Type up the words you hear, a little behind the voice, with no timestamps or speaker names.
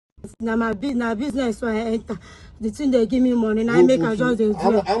Now my business, so I enter. The thing they give me money, now I make a just do.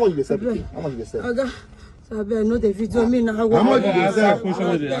 How much you sell? How much you sell? Okay. So I know the video me now. How much you sell?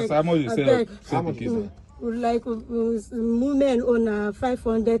 How much you sell? How much you sell? Like women own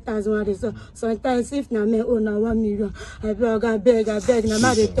 500,000. So sometimes if na men own 1 million, I beg. Na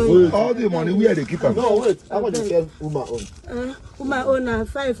ma dey tell you. All the money where they keep am. No, wait. How much you sell woman own? Woman own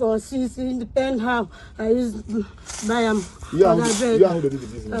 5 or 6. It depends how I use buy them. You are who dey do the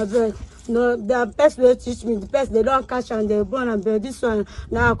business? I beg. No, the best way teach me. The best they don't catch and they burn and but this one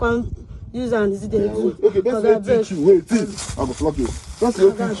now I come use and this they do. Okay, best way teach you. Wait, I go flog you. Best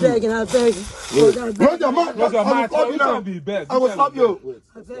way teach you. I beg. Close your mouth. I will flog you. Wait.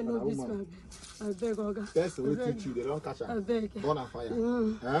 I beg no this one. I beg Oga. Best way teach you. They don't catch am. I beg. Burn and fire.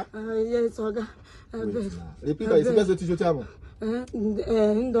 Yes, Oga. I beg. Repeat that. It's the best way teach you tell me.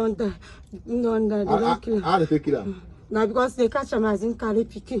 Don't die. They don't kill. How they take it am? Now because they catch them as in carry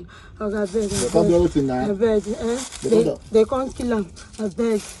Pinkin. I beg. They can't do everything now. I beg. They can't kill them. I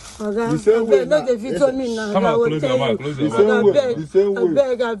beg. The same way. No, the video me now. Come on, close your mouth. Close your mouth. The same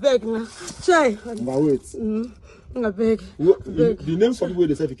way. I beg now. Try. But wait. I beg. The names for people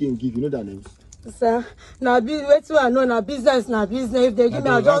they say Pinkin give, you know that names? Sir, now wait till I know na business. If they give me,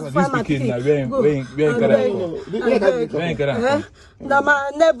 I just find my thing. Now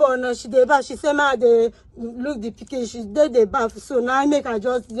my neighbor, no, she say ma they look the Pinkin. She did the bath, so now I make her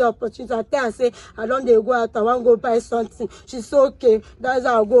just the opportunity. I tell her say I don't dey go out. I want go buy something. She's so okay. That's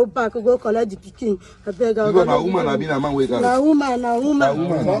how I go back. Go collect the Pinkin. I beg her. Because na woman, I be na man wake up. Na woman. How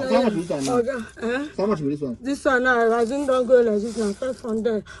much is this one? How much is this one? This one now, I don't go like this now.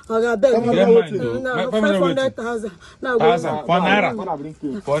 500. I beg. 500,000. Now go. For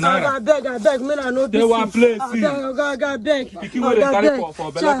naira. I beg. Me I know this. They want play. I beg. Pinkin wey dey carry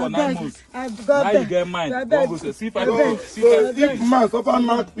for belle for 9 months. Now you get mine. See if I go. If man suffer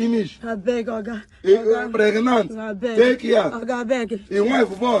not finish. I beg, Oga. Pregnant. Take care. Oga beg. His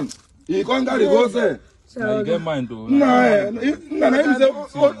wife born. He can't carry go say. Now you get mine though.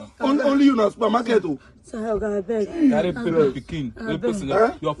 Only you na supermarket. Oga beg. Carry Pinkin.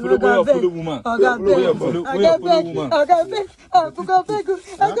 Your follow woman. Oga beg.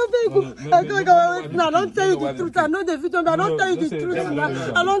 Now don't tell you the truth. I know the video, but I don't tell you the truth.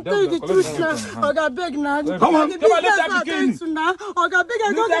 I don't tell you the truth now. Oga beg now. Come on, let that Pinkin. Oga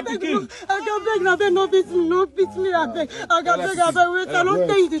beg. Oga beg now. No beat me. I beg. Oga beg. Wait. I don't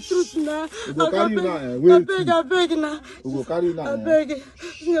tell you the truth now. Oga beg now. We go carry you now. I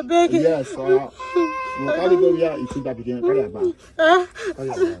beg. Yes, sir. We go carry go where you see that Pinkin. Carry her back.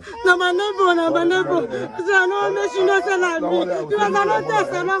 Na my neighbor. So I know me she no say na me. Because I don't tell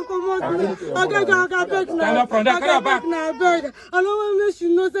say na come out. Oga beg now. Stand up from there. Carry her back. I beg. I know me she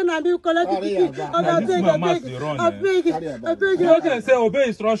no say na me collect the Pinkin. I beg. Okay, say obey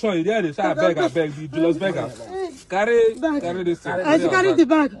instruction. You there they say I beg. You just beg her. Carry this thing. I should carry the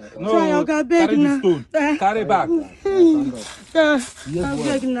bag. No, Oga beg carry the stone. Carry back. I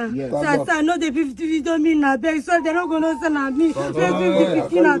beg now. So I know the 50 don't mean I beg. So they're not going to send at me. 50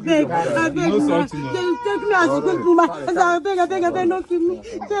 I beg. I beg now. They take me as a good woman. I beg. Don't kill me.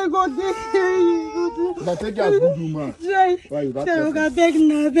 They go there. But take you as good woman. Why you that? I beg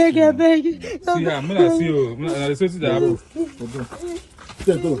now. I beg. See, I'm going to see you. I'm going to see that.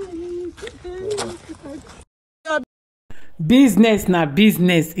 Business na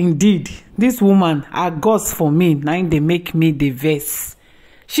business indeed. This woman are gods for me. Now they make me the verse.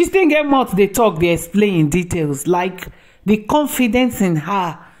 She still get mouth. They talk. They explain in details. Like the confidence in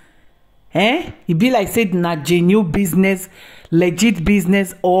her. It be like said na genuine business, legit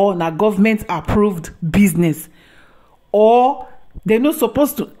business, or na government approved business, or they not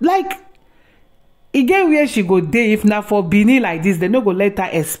supposed to like. Again, where she go there if na for Benin like this, they no go let her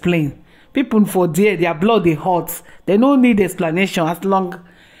explain. People for there, their blood they hot. They don't need explanation as long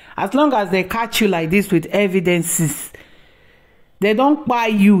as they catch you like this with evidences. They don't buy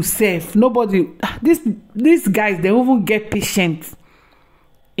you safe. Nobody. These guys they even get patient.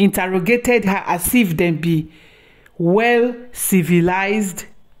 Interrogated her as if them be well civilized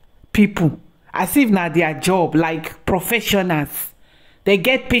people, as if not their job like professionals. They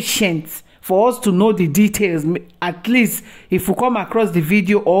get patient for us to know the details. At least if we come across the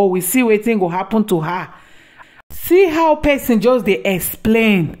video or we see what thing will happen to her. See how person just they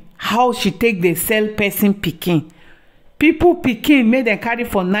explain how she take the sell person Pinkin. People Pinkin made them carry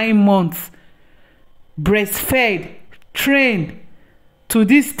for 9 months, breastfed, trained to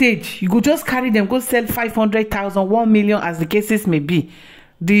this stage. You could just carry them, go sell 500,000, 1 million as the cases may be.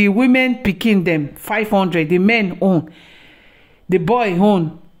 The women Pinkin them 500, the men own, the boy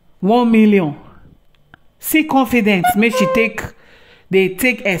own 1 million. See confidence make she take they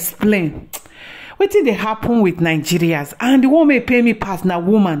take explain. Wetin dey happen with Nigerians? And the one may pay me pass na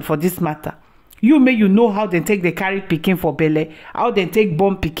woman for this matter. You know how they take the carry pikin for belle, how they take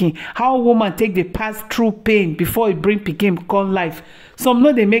born pikin, how woman take the pass through pain before it bring pikin come life. Some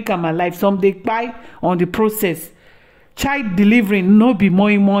no they make am alive, some they buy on the process. Child delivering no be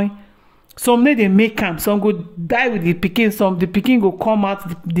moi. Some no they make am, some go die with the pikin, some the pikin go come out,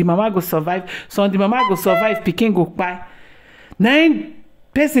 the mama go survive, some the mama go survive, pikin go buy. Now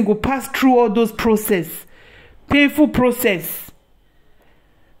person go pass through all those process, painful process.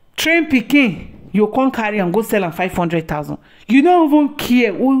 Train pikin, you can't carry and go sell am 500,000. You don't even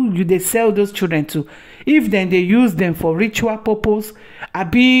care who you they sell those children to. If then they use them for ritual purpose,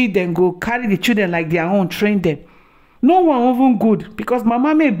 abi then go carry the children like their own, train them. No one even good, because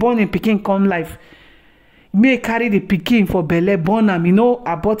mama may born in pikin come life, may carry the pikin for belle, born am,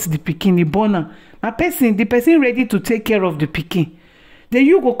 abort the pikin, the born am. The person ready to take care of the pikin. Then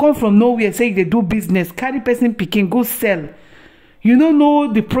you go come from nowhere, say they do business, carry person pikin, go sell. You don't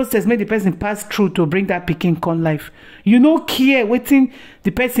know the process make the person pass through to bring that pikin come life. You no care waiting the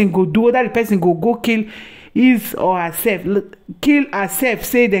person go do, whether the person go kill his or herself, kill herself,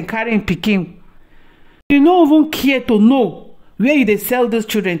 say then carrying pikin. You no even care to know where they sell those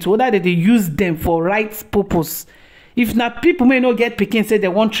children to, whether they use them for right purpose. If not, people may not get pikin, say they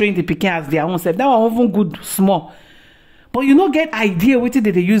won't train the pikin as their own self. That one even good small. But you no get idea what did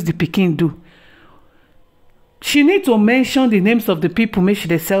they use the pikin do. She need to mention the names of the people make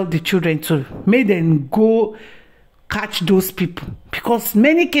they sell the children to. Make them go catch those people. Because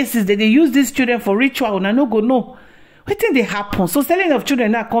many cases they use these children for ritual and I no go know. What did they happen? So selling of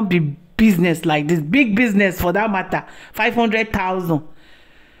children now can't be business like this. Big business for that matter. 500,000.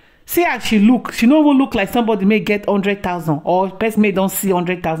 See how she look. She no even look like somebody may get 100,000 or person may don't see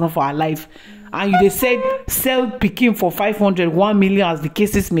 100,000 for her life. And they said sell pikin for 500, 1 million as the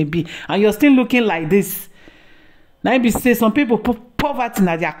cases may be. And you're still looking like this. Now be say some people put poverty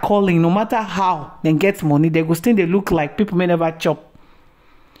na their calling. No matter how they get money, they go still they look like people may never chop.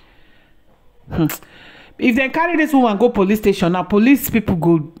 If they carry this woman go police station, now police people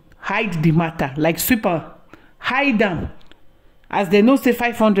go hide the matter like sweeper, hide them. As they know say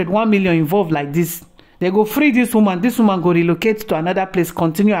 500, 1 million involved like this, they go free this woman. This woman go relocate to another place,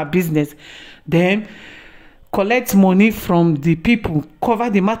 continue her business, then collect money from the people, cover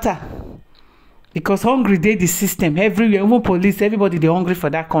the matter. Because hungry dey the system everywhere, even police, everybody they hungry for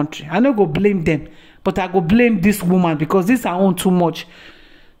that country. I no go blame them, but I go blame this woman because this I own too much.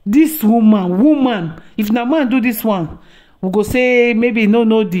 This woman, if na man do this one, we go say maybe no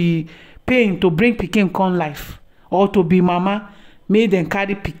know the pain to bring pikin come life or to be mama, may then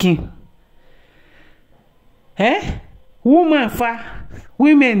carry pikin.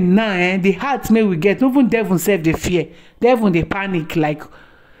 Women now, the heart may we get, even devil self they fear, devil they panic like.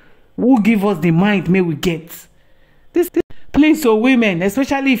 Who give us the mind may we get this please. So women,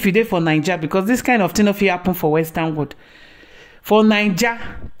 especially if you dey for Nigeria, because this kind of thing of happen for Western world. For Nigeria,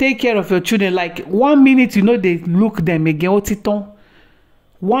 take care of your children. Like 1 minute, they look them again.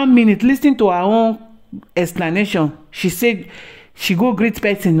 1 minute, listen to her own explanation. She said she go greet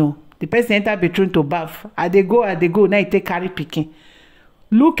person. No, the person enter bedroom to bath. I they go. Now you take carry pikin.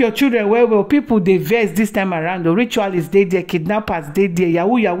 Look your children well. People they vex this time around. The ritualists they there, kidnappers they there,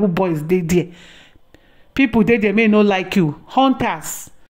 Yahoo boys they there. People they there may not like you. Hunters.